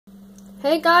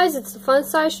Hey guys, it's the Fun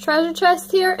Size Treasure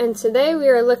Chest here, and today we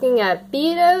are looking at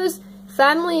Beados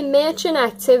Family Mansion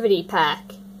Activity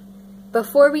Pack.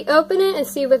 Before we open it and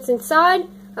see what's inside,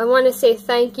 I want to say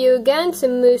thank you again to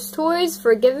Moose Toys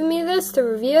for giving me this to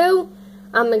review.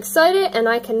 I'm excited and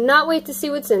I cannot wait to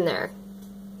see what's in there.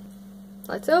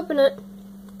 Let's open it.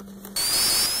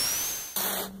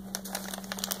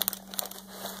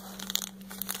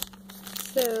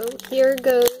 So here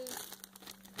goes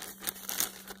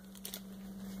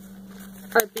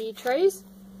our bead trays.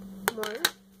 1,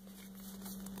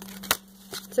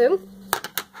 2.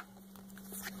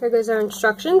 Here goes our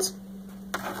instructions.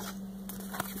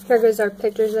 Here goes our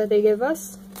pictures that they give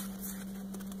us.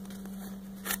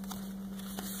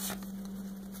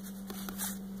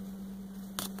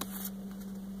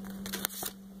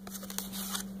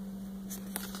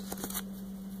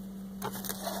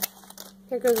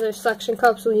 Here goes our suction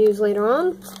cups we'll use later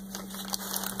on.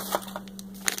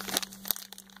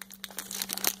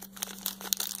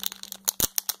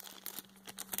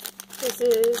 This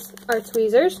is our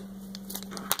tweezers,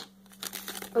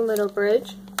 a little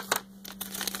bridge,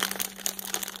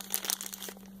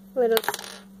 little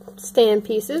stand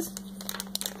pieces,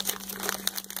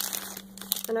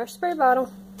 and our spray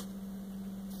bottle.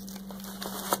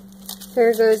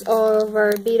 Here goes all of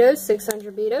our Beados,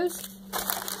 600 Beados,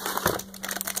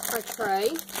 our tray,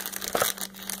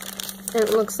 and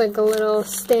it looks like a little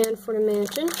stand for the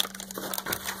mansion,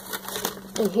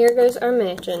 and here goes our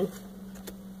mansion.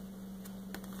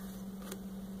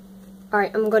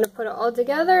 Alright, I'm going to put it all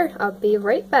together. I'll be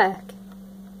right back.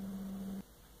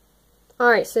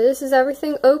 Alright, so this is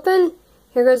everything open.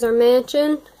 Here goes our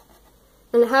mansion.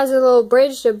 And it has a little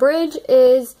bridge. The bridge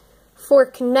is for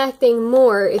connecting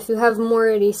more if you have more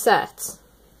of these sets.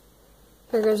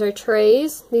 Here goes our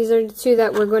trays. These are the two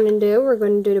that we're going to do. We're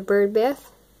going to do the bird bath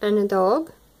and the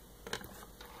dog.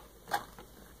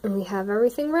 And we have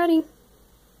everything ready.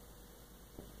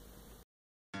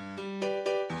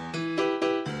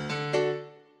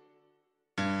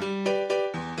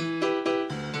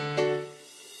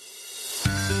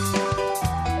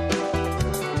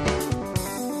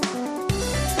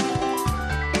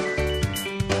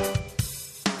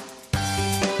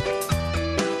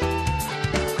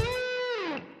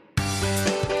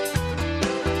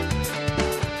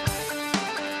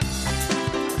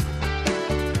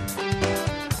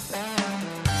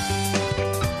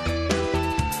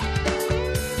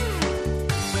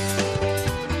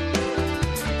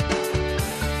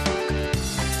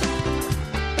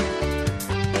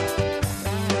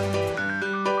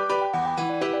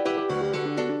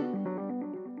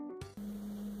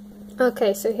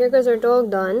 Okay, so here goes our dog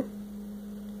done.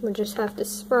 We'll just have to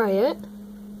spray it.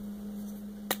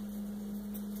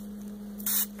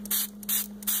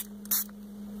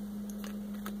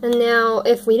 And now,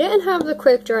 if we didn't have the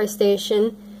quick dry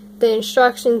station, the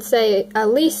instructions say at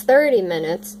least 30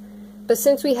 minutes. But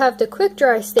since we have the quick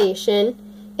dry station,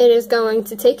 it is going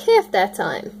to take half that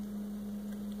time.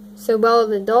 So while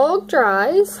the dog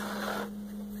dries,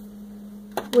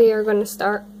 we are going to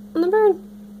start on the bird.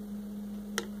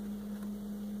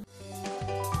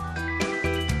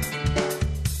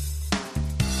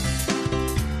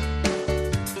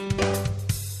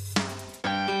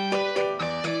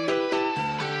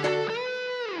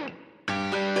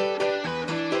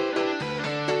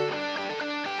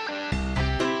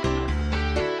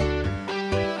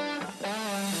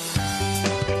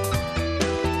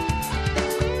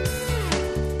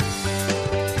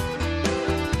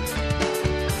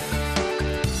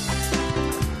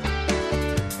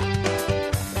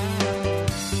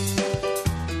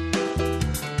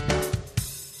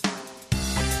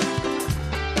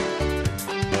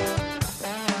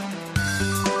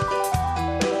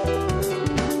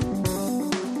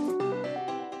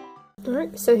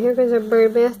 Alright, so here goes our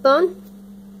bird bath done.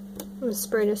 I'm going to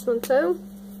spray this one too.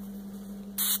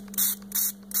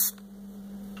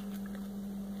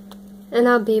 And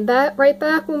I'll be right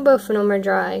back when both of them are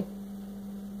dry.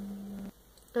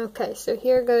 Okay, so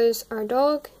here goes our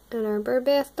dog and our bird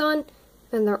bath done.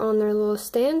 And they're on their little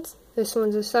stands. This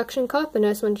one's a suction cup and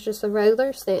this one's just a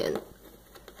regular stand.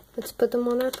 Let's put them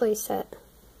on our play set.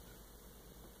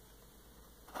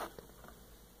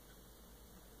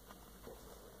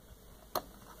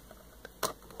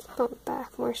 Bump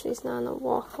back more so he's not on the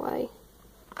walkway.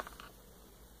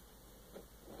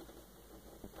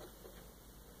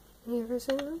 Here goes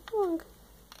our dog.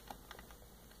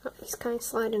 Oh, he's kind of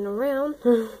sliding around.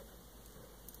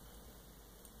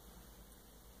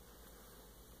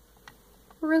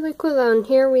 Really cool though. And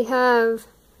here we have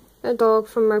a dog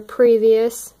from our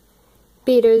previous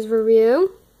Beados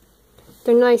review.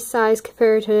 They're nice size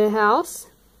compared to the house.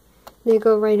 They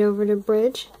go right over the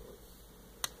bridge.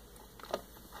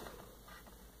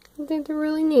 I think they're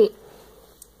really neat.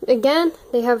 Again,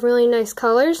 they have really nice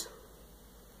colors.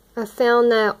 I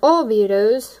found that all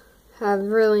Beados have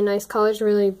really nice colors,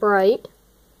 really bright.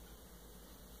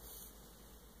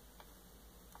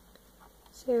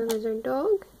 So here goes our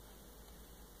dog.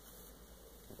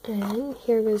 And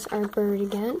here goes our bird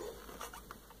again.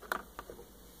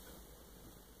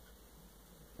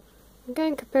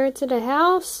 Again, compared to the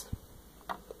house,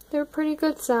 they're pretty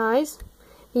good size.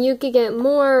 You could get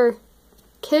more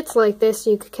kits like this.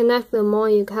 You could connect them all.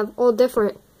 You could have all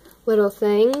different little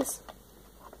things.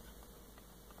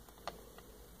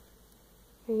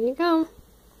 There you go.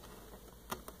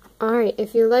 Alright,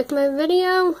 if you like my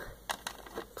video,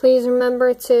 please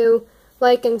remember to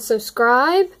like and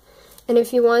subscribe. And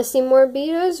if you want to see more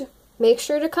Beados, make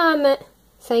sure to comment.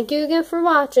 Thank you again for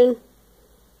watching.